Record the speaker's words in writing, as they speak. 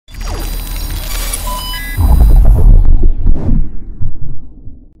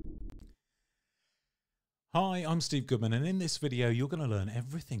Hi, I'm Steve Goodman, and in this video you're going to learn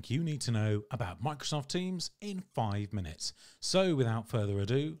everything you need to know about Microsoft Teams in 5 minutes. So without further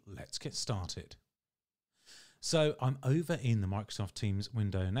ado, let's get started. So I'm over in the Microsoft Teams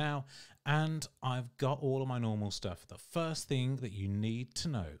window now, and I've got all of my normal stuff. The first thing that you need to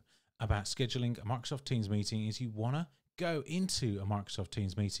know about scheduling a Microsoft Teams meeting is you want to go into a Microsoft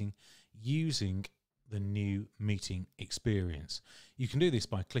Teams meeting using the new meeting experience. You can do this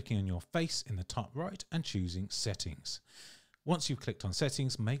by clicking on your face in the top right and choosing settings. Once you've clicked on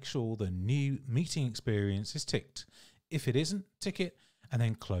settings, make sure the new meeting experience is ticked. If it isn't, tick it and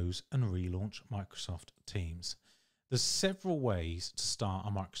then close and relaunch Microsoft Teams. There's several ways to start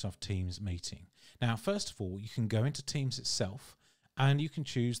a Microsoft Teams meeting. Now, first of all, you can go into Teams itself and you can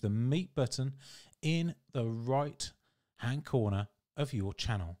choose the Meet button in the right hand corner of your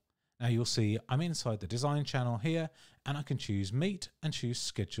channel. Now you'll see I'm inside the design channel here, and I can choose Meet and choose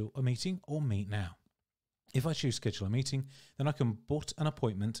Schedule a Meeting or Meet Now. If I choose Schedule a Meeting, then I can put an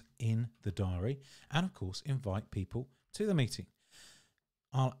appointment in the diary and of course invite people to the meeting.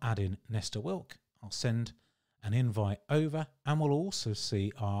 I'll add in Nesta Wilk, I'll send an invite over, and we'll also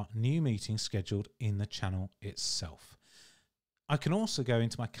see our new meeting scheduled in the channel itself. I can also go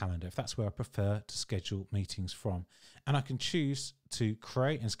into my calendar if that's where I prefer to schedule meetings from, and I can choose to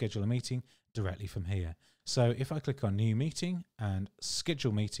create and schedule a meeting directly from here. So if I click on New Meeting and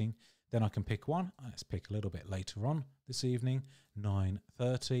Schedule Meeting, then I can pick one. Let's pick a little bit later on this evening,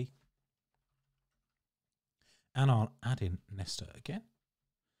 9:30, and I'll add in Nesta again,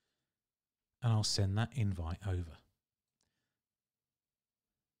 and I'll send that invite over.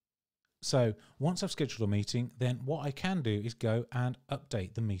 So once I've scheduled a meeting, then what I can do is go and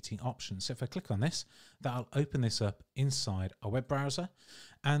update the meeting options. So if I click on this, that'll open this up inside a web browser,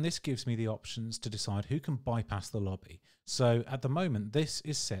 and this gives me the options to decide who can bypass the lobby. So at the moment, this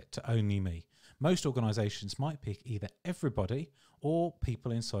is set to only me. Most organizations might pick either everybody or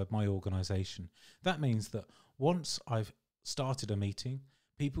people inside my organization. That means that once I've started a meeting,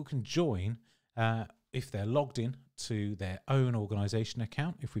 people can join if they're logged in to their own organization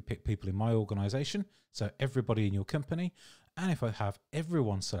account, if we pick people in my organization, so everybody in your company, and if I have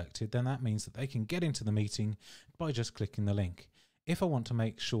everyone selected, then that means that they can get into the meeting by just clicking the link. If I want to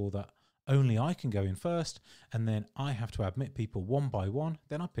make sure that only I can go in first, and then I have to admit people one by one,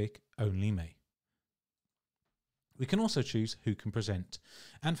 then I pick only me. We can also choose who can present,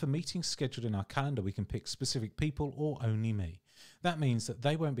 and for meetings scheduled in our calendar, we can pick specific people or only me. That means that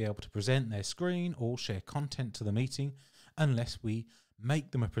they won't be able to present their screen or share content to the meeting unless we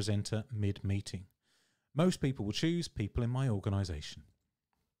make them a presenter mid-meeting. Most people will choose people in my organisation.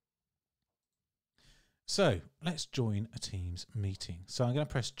 So let's join a Teams meeting. So I'm going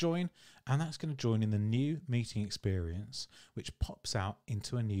to press join, and that's going to join in the new meeting experience, which pops out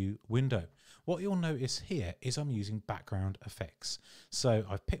into a new window. What you'll notice here is I'm using background effects. So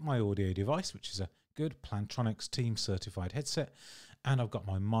I've picked my audio device, which is a good Plantronics Team certified headset, and I've got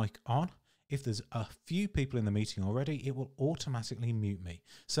my mic on. If there's a few people in the meeting already, it will automatically mute me.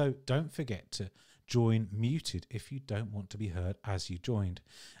 So don't forget to join muted if you don't want to be heard as you joined.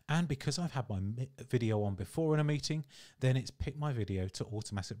 And because I've had my video on before in a meeting, then it's picked my video to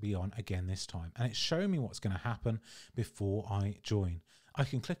automatically be on again this time. And it's showing me what's going to happen before I join. I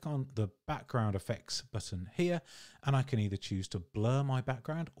can click on the background effects button here, and I can either choose to blur my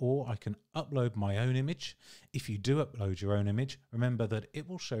background or I can upload my own image. If you do upload your own image, remember that it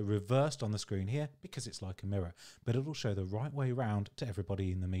will show reversed on the screen here because it's like a mirror, but it will show the right way around to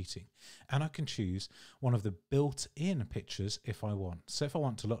everybody in the meeting. And I can choose one of the built-in pictures if I want. So if I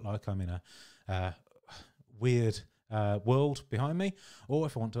want to look like I'm in a weird world behind me, or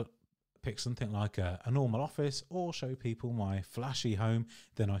if I want to pick something like a normal office or show people my flashy home,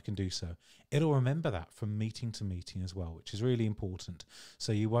 then I can do so. It'll remember that from meeting to meeting as well, which is really important.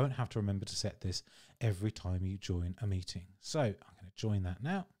 So you won't have to remember to set this every time you join a meeting. So I'm going to join that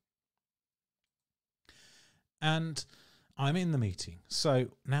now. And I'm in the meeting. So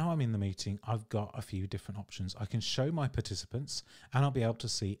now I'm in the meeting, I've got a few different options. I can show my participants, and I'll be able to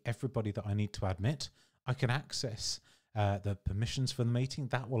see everybody that I need to admit. I can access the permissions for the meeting.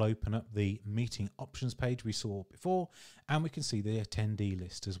 That will open up the meeting options page we saw before, and we can see the attendee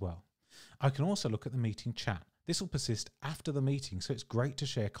list as well. I can also look at the meeting chat. This will persist after the meeting, so it's great to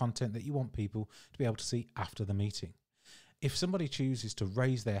share content that you want people to be able to see after the meeting. If somebody chooses to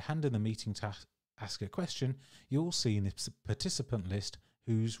raise their hand in the meeting to ask a question, you'll see in this participant list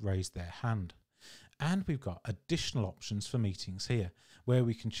who's raised their hand. And we've got additional options for meetings here, where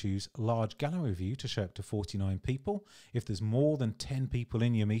we can choose large gallery view to show up to 49 people. If there's more than 10 people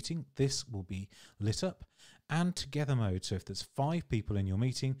in your meeting, this will be lit up. and together mode. So if there's 5 people in your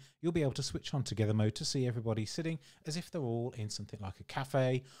meeting, you'll be able to switch on together mode to see everybody sitting as if they're all in something like a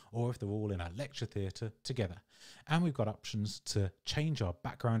cafe, or if they're all in a lecture theatre together. And we've got options to change our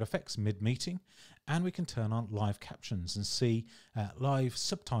background effects mid-meeting, and we can turn on live captions and see live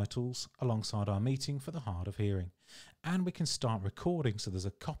subtitles alongside our meeting for the hard of hearing. And we can start recording, so there's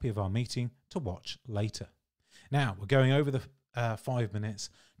a copy of our meeting to watch later. Now, we're going over the 5 minutes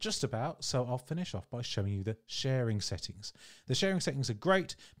just about, so I'll finish off by showing you the sharing settings. The sharing settings are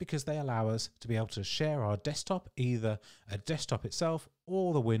great because they allow us to be able to share our desktop, either a desktop itself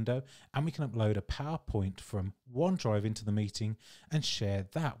or the window, and we can upload a PowerPoint from OneDrive into the meeting and share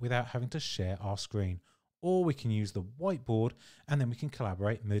that without having to share our screen. Or we can use the whiteboard and then we can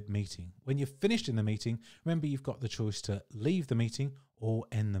collaborate mid-meeting. When you're finished in the meeting, remember you've got the choice to leave the meeting or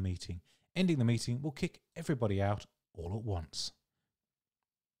end the meeting. Ending the meeting will kick everybody out all at once.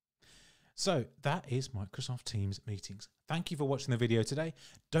 So that is Microsoft Teams meetings. Thank you for watching the video today.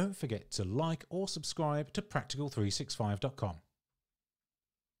 Don't forget to like or subscribe to practical365.com.